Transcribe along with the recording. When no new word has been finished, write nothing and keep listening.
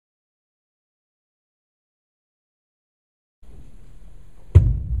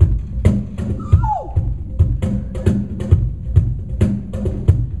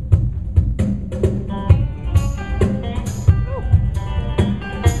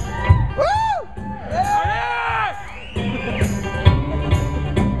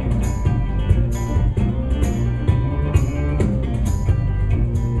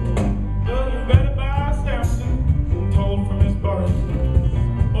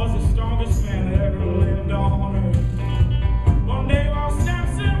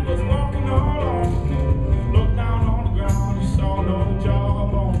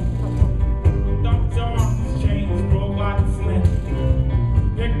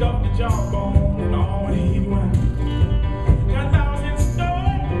cracked up the jawbone and on he went. 10,000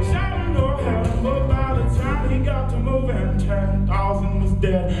 stories, shouting no heaven, but by the time he got to moving, 10,000 was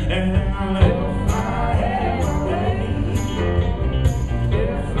dead. And if I had my way,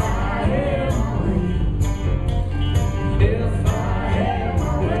 if I had my way, if I had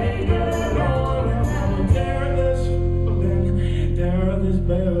my way, good Lord, I would tear this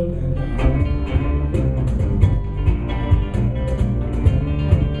building.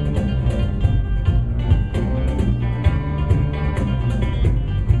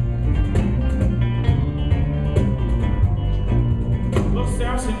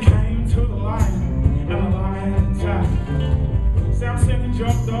 Samson came to the lion, and the lion attacked. Samson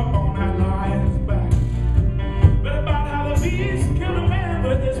jumped up on that lion's back. But about how the beast killed a man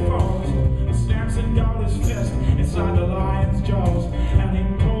with his paws, Samson got his fist inside the lion's jaws, and he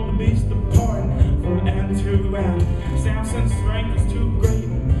pulled the beast apart from end to end. Samson's strength was too great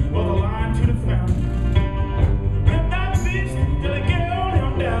for the lion to defend. With that beast till it killed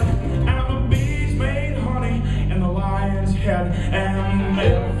him dead, and the bees made honey in the lion's head. And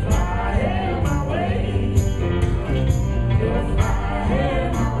if I had my way, if I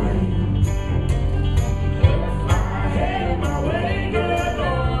had my way, if I had my way, good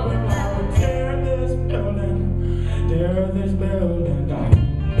Lord, I would tear this building down.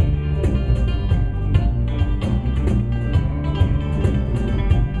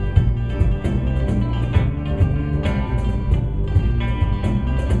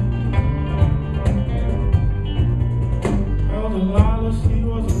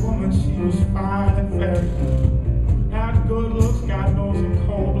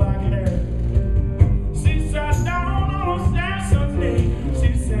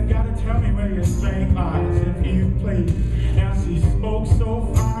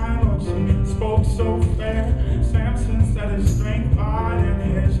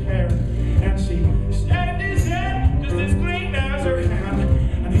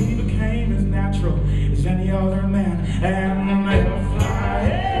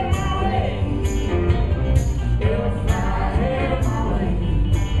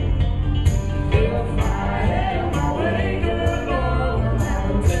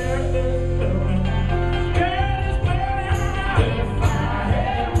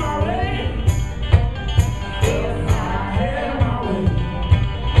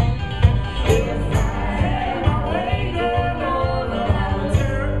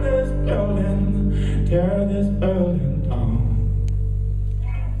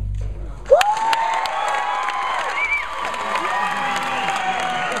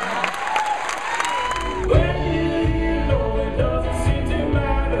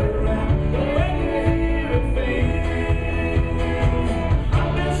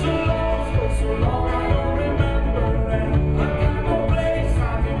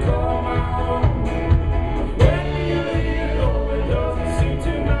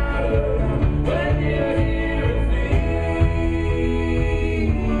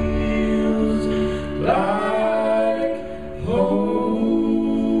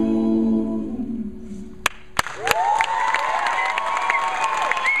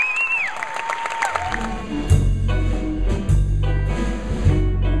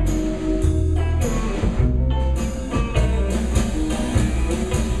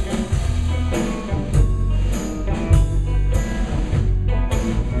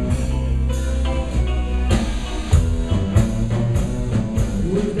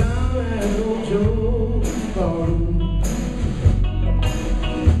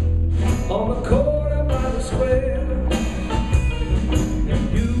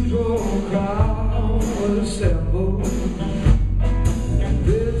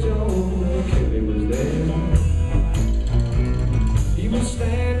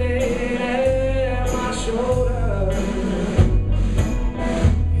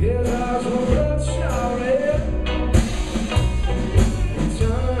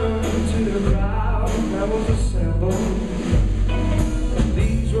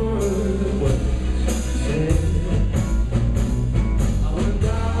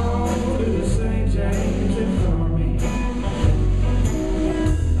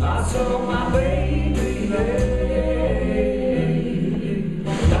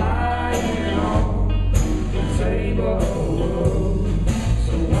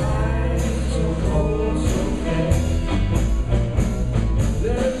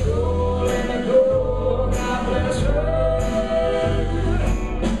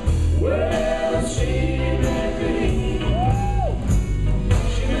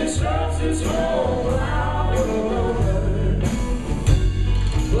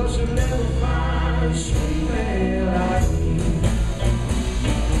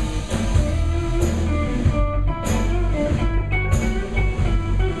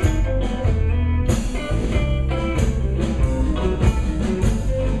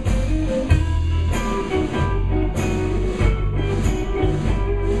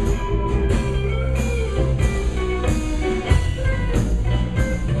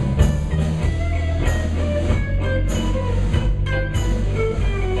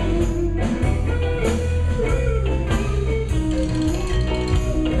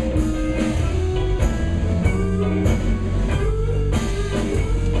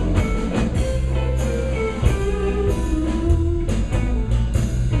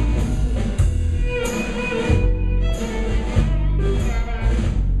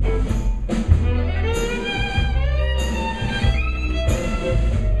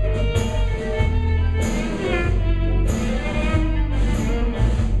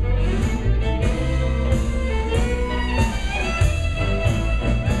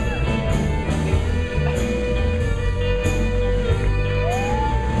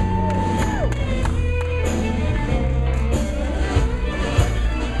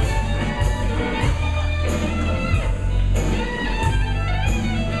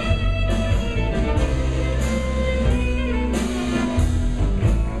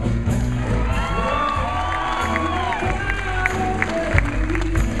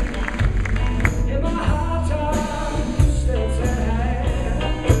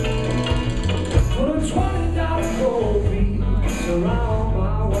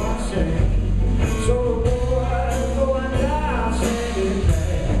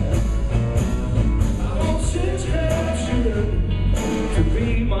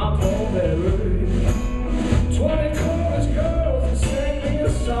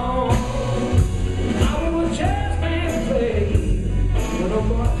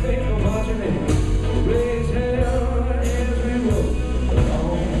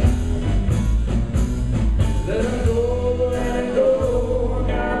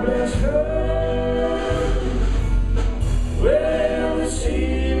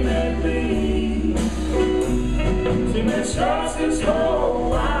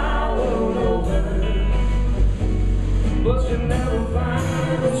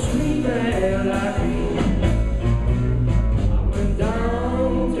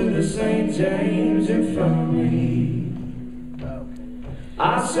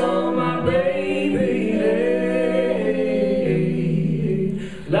 I saw my baby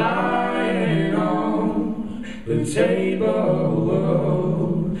lying on the table,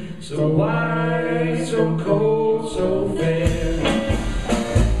 so white, so cold, so fair.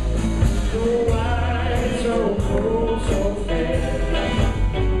 So white, so cold, so fair.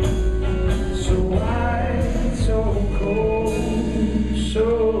 So white, so cold, so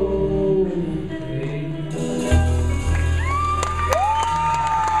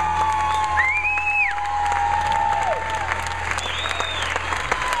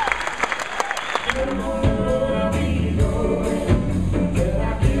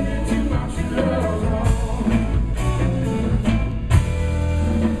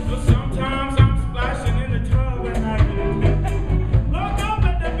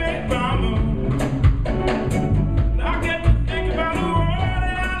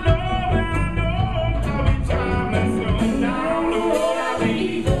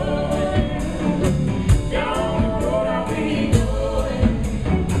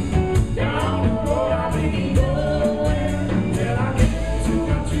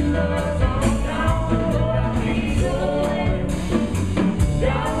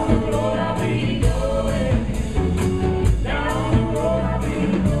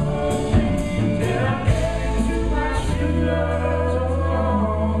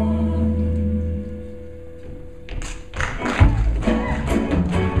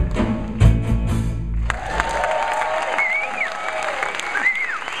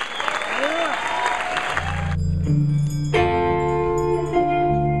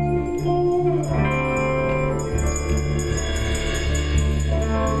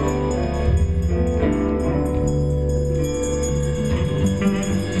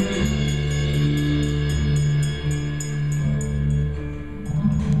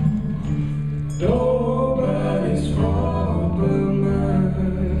nobody's fault but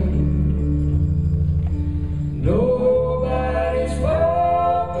mine. Nobody's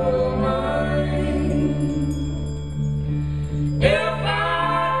fault but mine. If I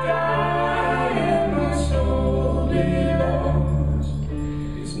die and my soul be lost,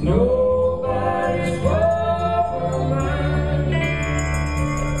 it's nobody's fault but mine.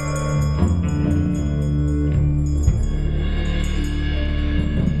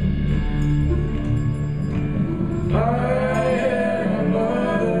 I had a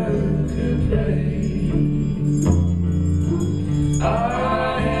mother who could pray. I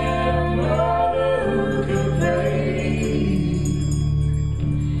had a mother who could pray.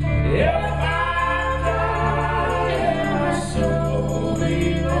 If I die and my soul be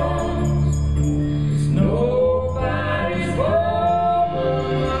lost,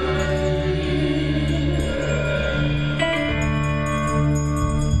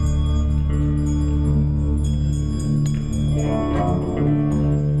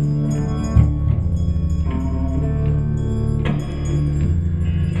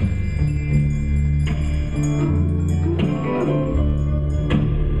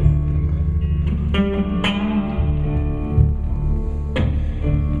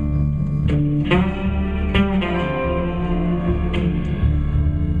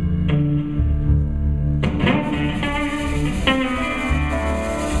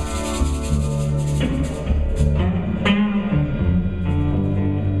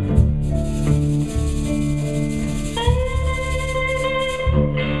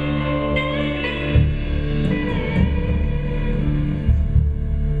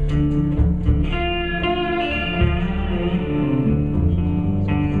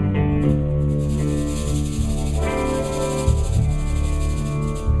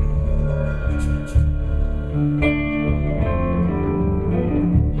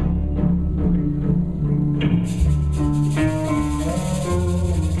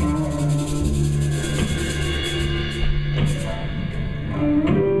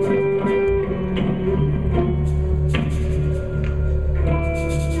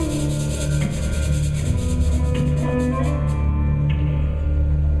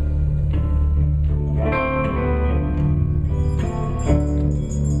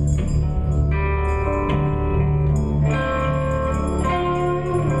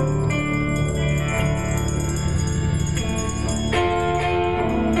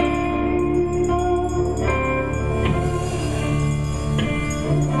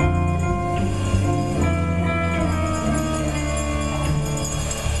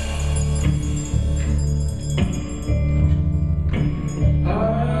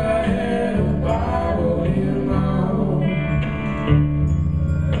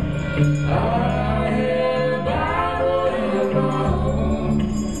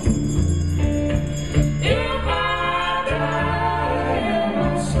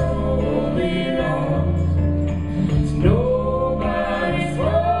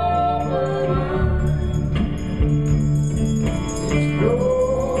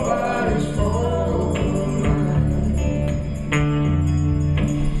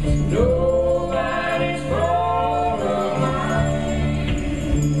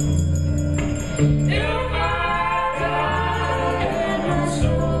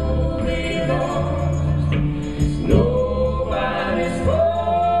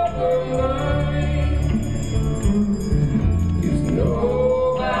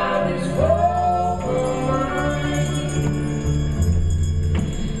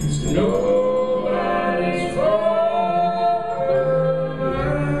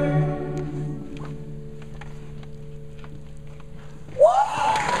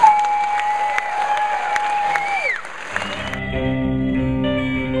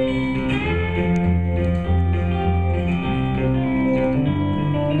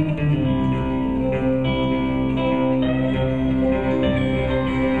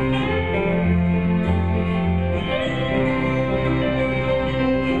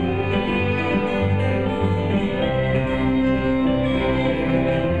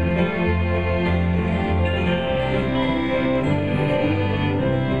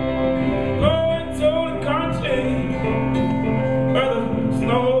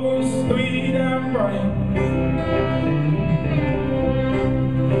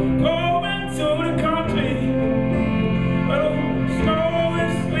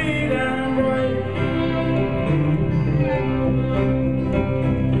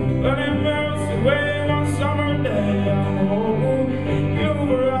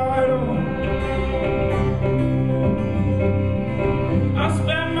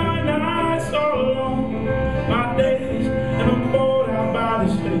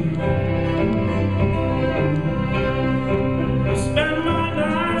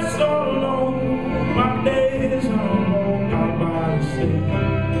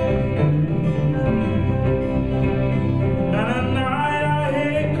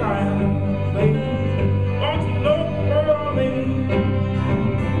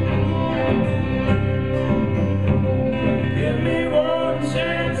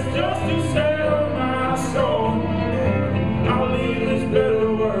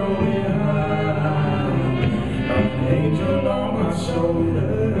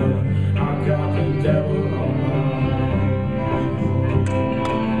 I got the devil on my mind.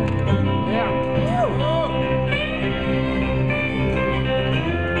 Yeah.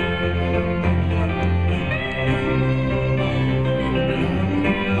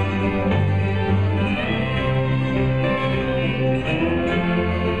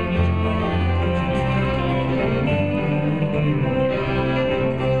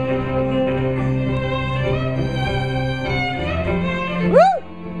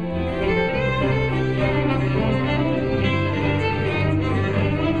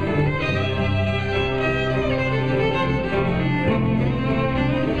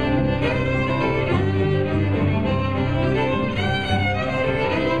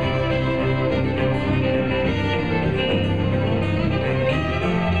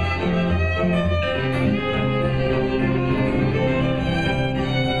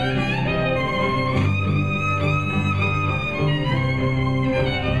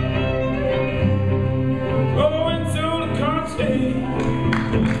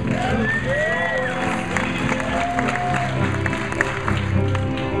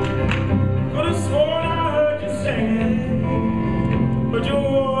 But your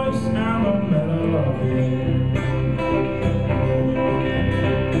voice and the melody of it.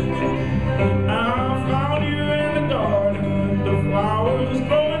 I found you in the garden, the flowers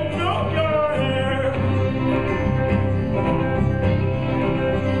growing through your hair.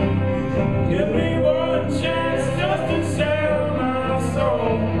 Give me one chance just to sell my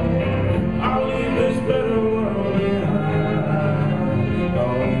soul. I'll leave this better world behind.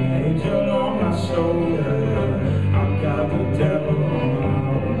 Got an angel on my shoulder. I've got the devil on my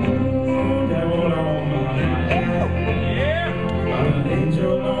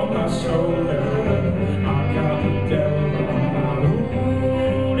angel on my shoulder. I got the devil on my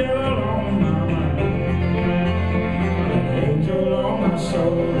devil on my mind. An angel on my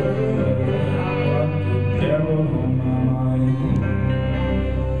shoulder. I got the devil on my mind.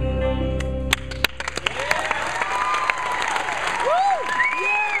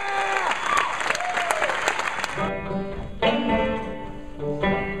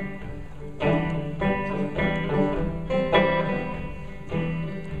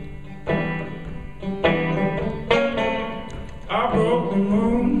 Broke the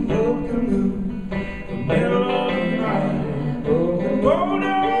moon, the middle of the night. Rolled it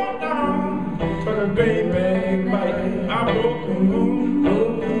down, took a great big bite. I broke the moon, the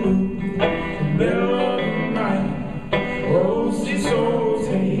middle of the night. Oh, she's so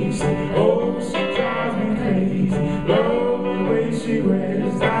tasty, oh, she drives me crazy. Love the way she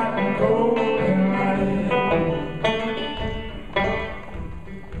wears that golden light.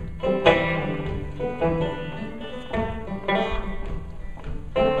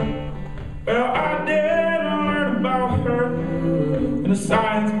 Well, I did learn about her in a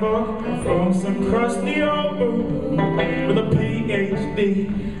science book from some crusty old book with a PhD.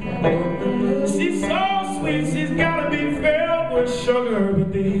 She's so sweet, she's gotta be filled with sugar,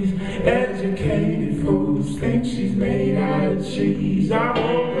 but these educated fools think she's made out of cheese. I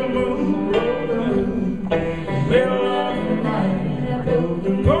broke the moon, middle of the night,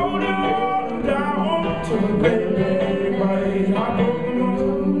 rolled it all down to the baby white. I broke the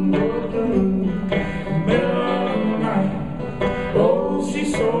moon, middle of the night. Oh,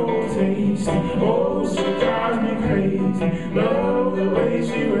 she's so tasty, oh, she drives me crazy. Love the way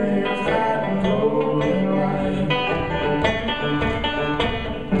she wears that golden light.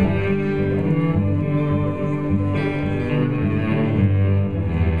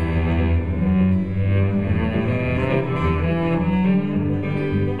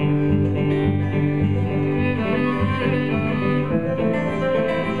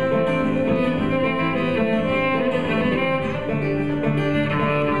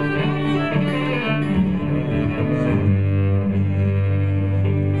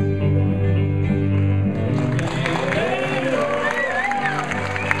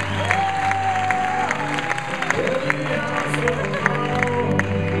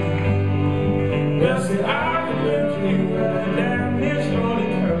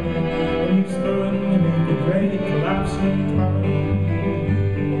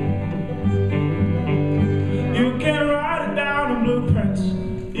 You can write it down in blueprints,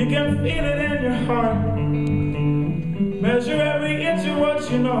 you can feel it in your heart. Measure every inch of what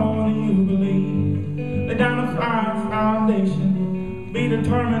you know and you believe. Lay down a firm foundation, be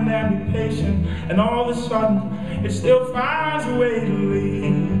determined and be patient, and all of a sudden it still finds a way to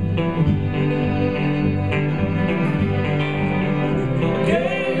lead.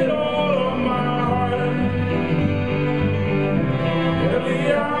 Gave it all of my heart,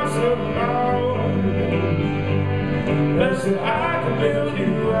 every ounce of power. Blessed I could build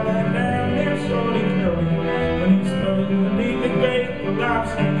you well, that damn near surely killed him when he stood beneath the great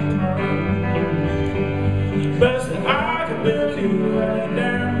collapsing tower. Best that I could build you, well, that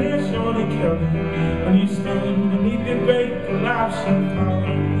damn near surely killed him when he stood beneath the great collapsing tower.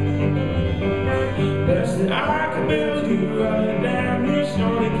 Best that I could build you, well, that damn near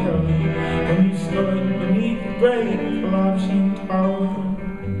surely killed him when he stood beneath the great collapsing tower.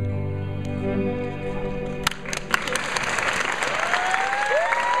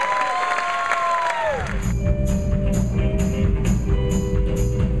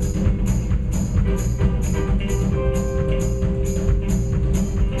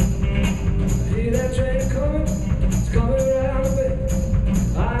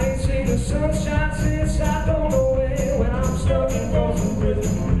 Sunshine since I don't know when I'm stuck in Boston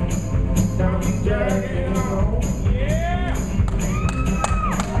prison. Now keep dragging on. Yeah.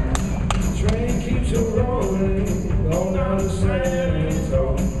 The train keeps on rolling all down the sand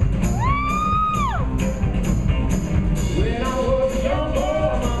zone. When I was a young boy,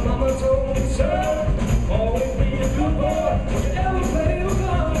 my mama told me, son, always be a good boy. Don't you ever play with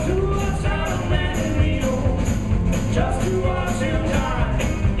guns. Do what's out of man and me on. Just do what's in time.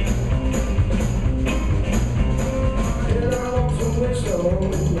 So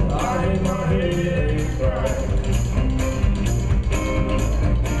I hit my head and cry.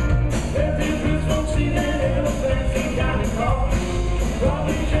 Every good folks see that little fancy kind of car,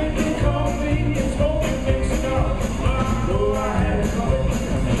 probably drinking coffee and smoking big cigars. Though I had it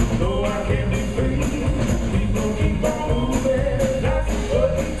coming, though I can't be free, people keep on moving. That's what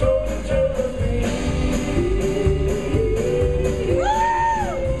he told me to me.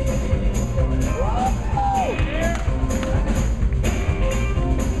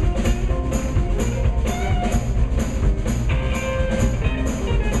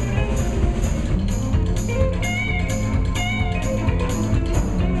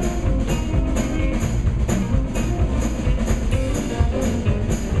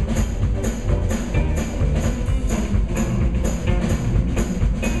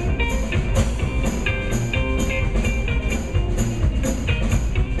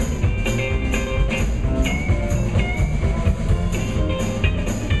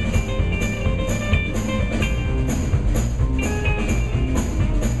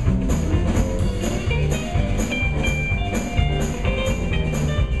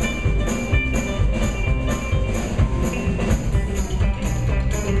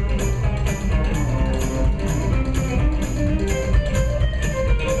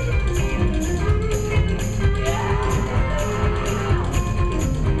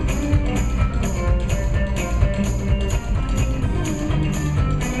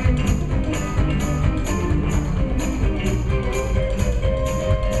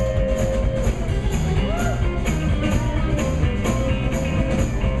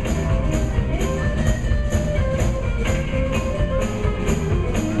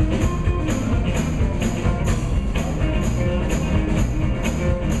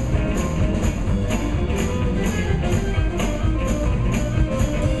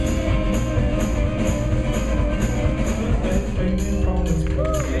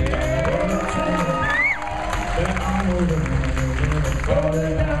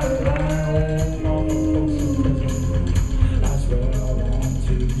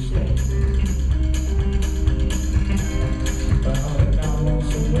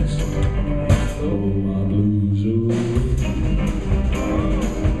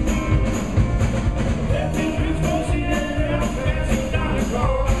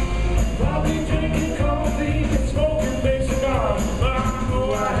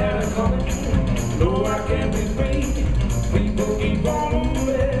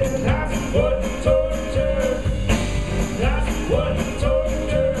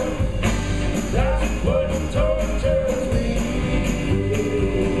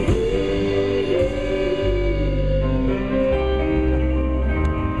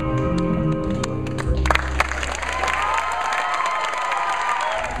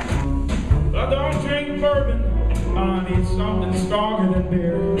 Something stronger than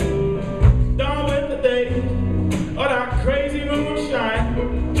beer. Done with the days of that crazy moonshine.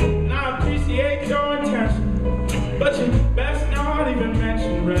 And I appreciate your intention, but you best not even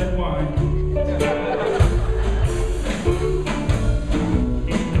mention red wine.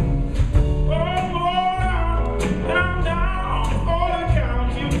 Oh, down, all the count.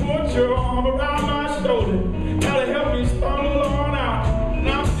 You put your arm around my shoulder, now to help me stumble on out. And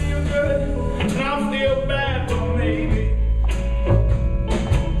I feel good, and I feel bad, but maybe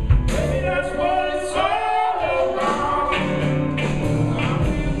that's what it's all about. I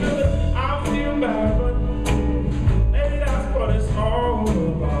feel good, I feel bad, but maybe that's what it's all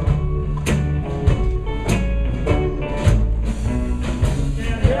about.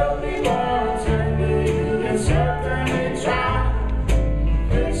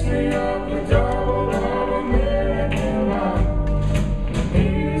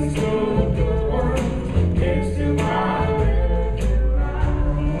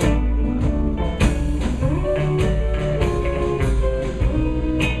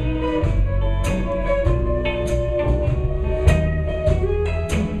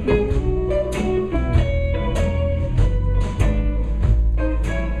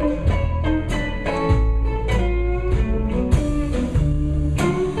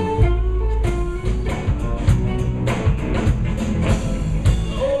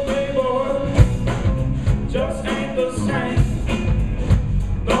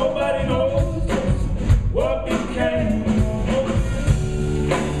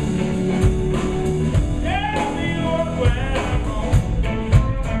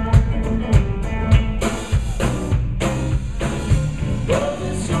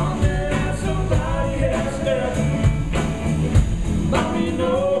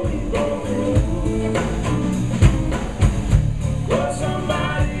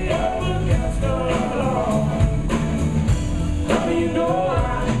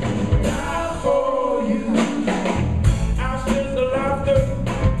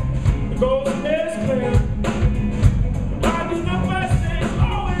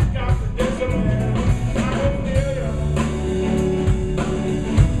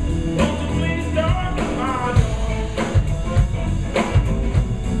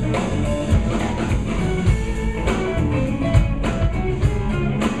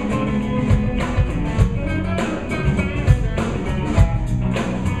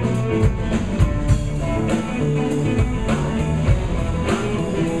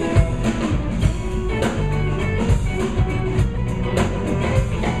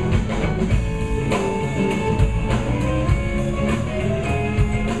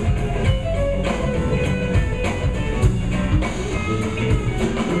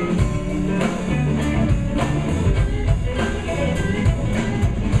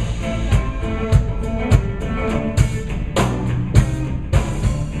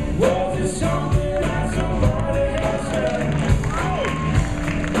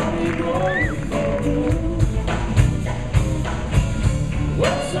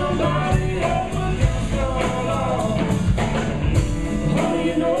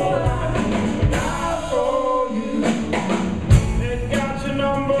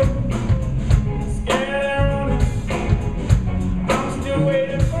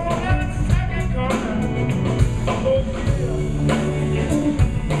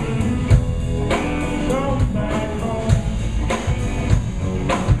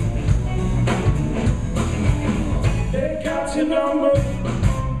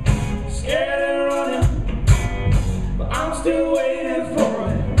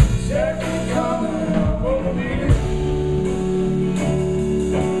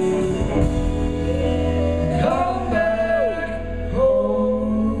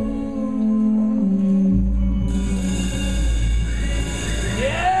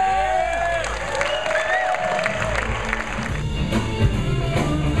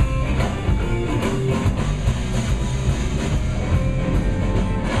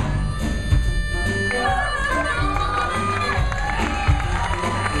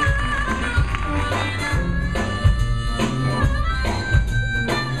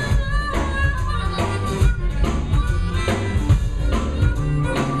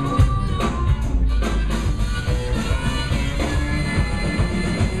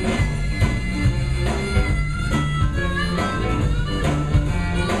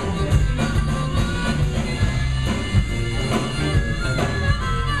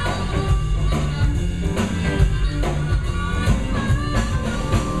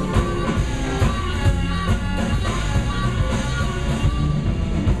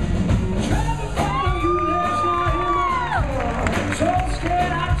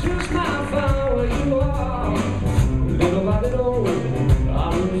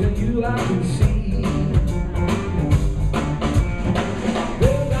 I can see.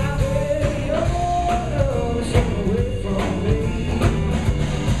 Well, my baby, oh, no, stay away from me.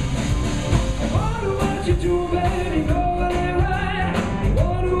 I wonder what you do, baby, going it right. I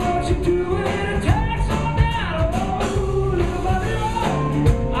wonder what you do when it takes on down. Oh, little buddy,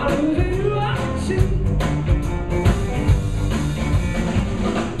 oh, I lose you, I can see.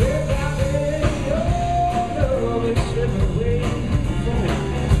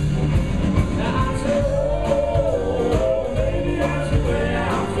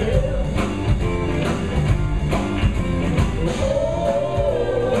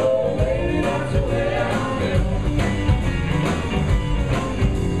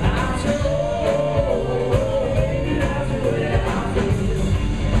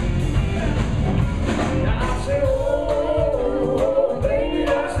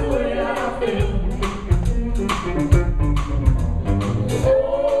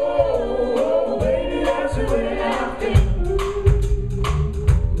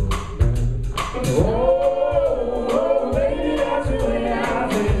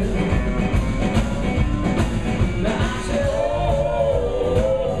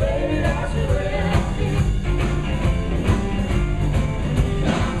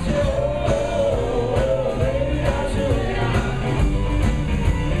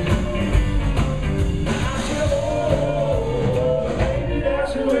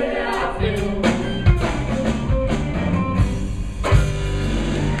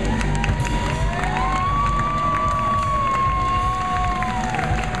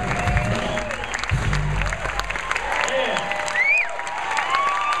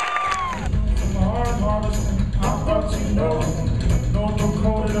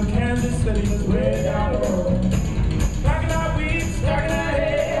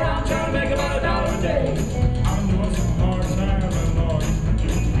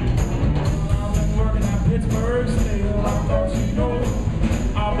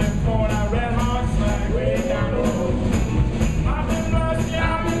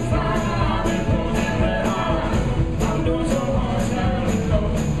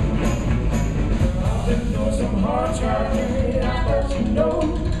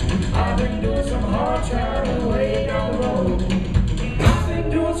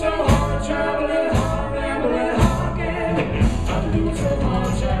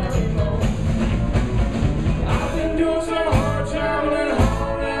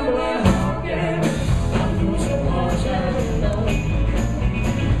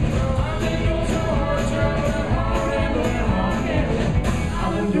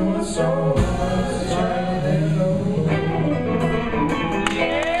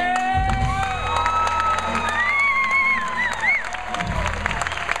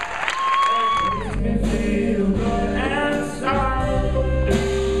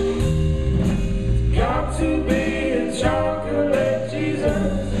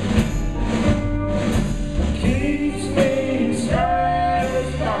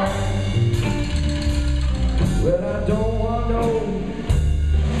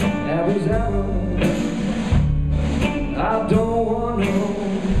 I don't want no,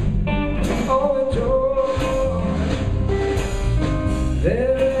 oh, joy.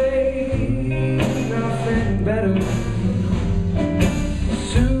 There ain't nothing better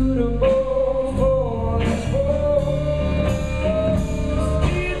suitable for this world.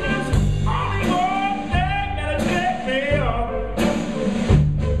 Jesus, only one thing that'll take me up.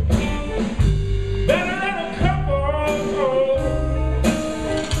 Better than a couple.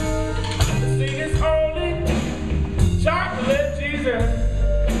 See, it's only chocolate, Jesus.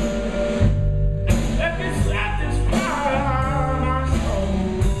 Let me satisfy my soul.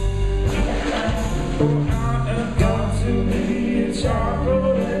 I've got to be a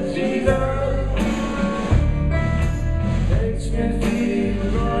chocolate, Jesus. Makes me feel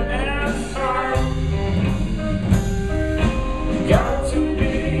good inside. Got to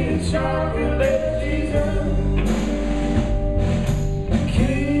be a chocolate, Jesus.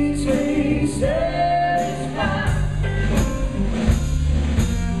 Keeps me satisfied.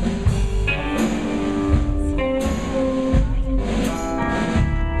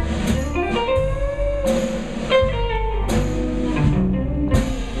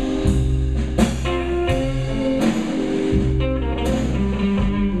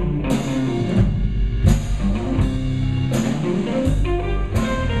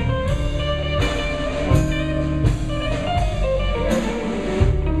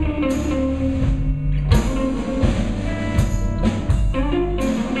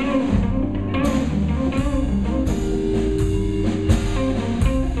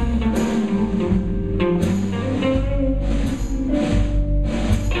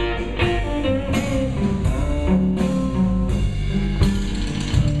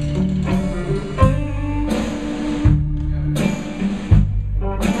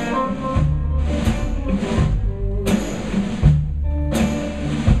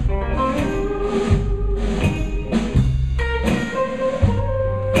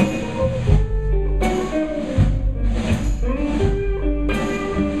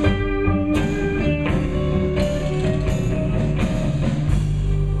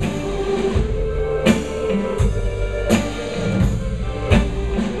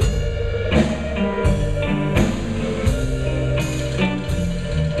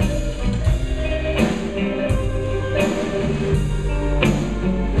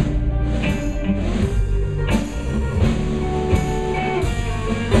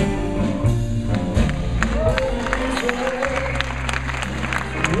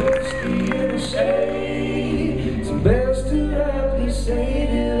 whiskey in the shade. It's best to happily save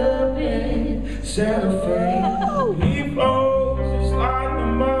it up in Santa Fe. He flows just like the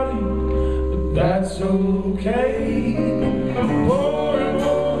Marty, but that's okay. I'm pouring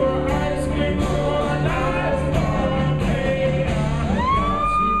over ice cream for a nice party. I got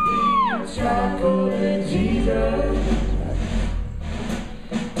to be a chocolate Jesus.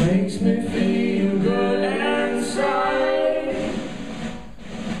 Makes me feel good inside.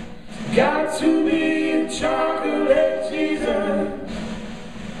 Got to be a chocolate Jesus.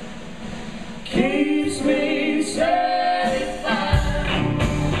 Keeps me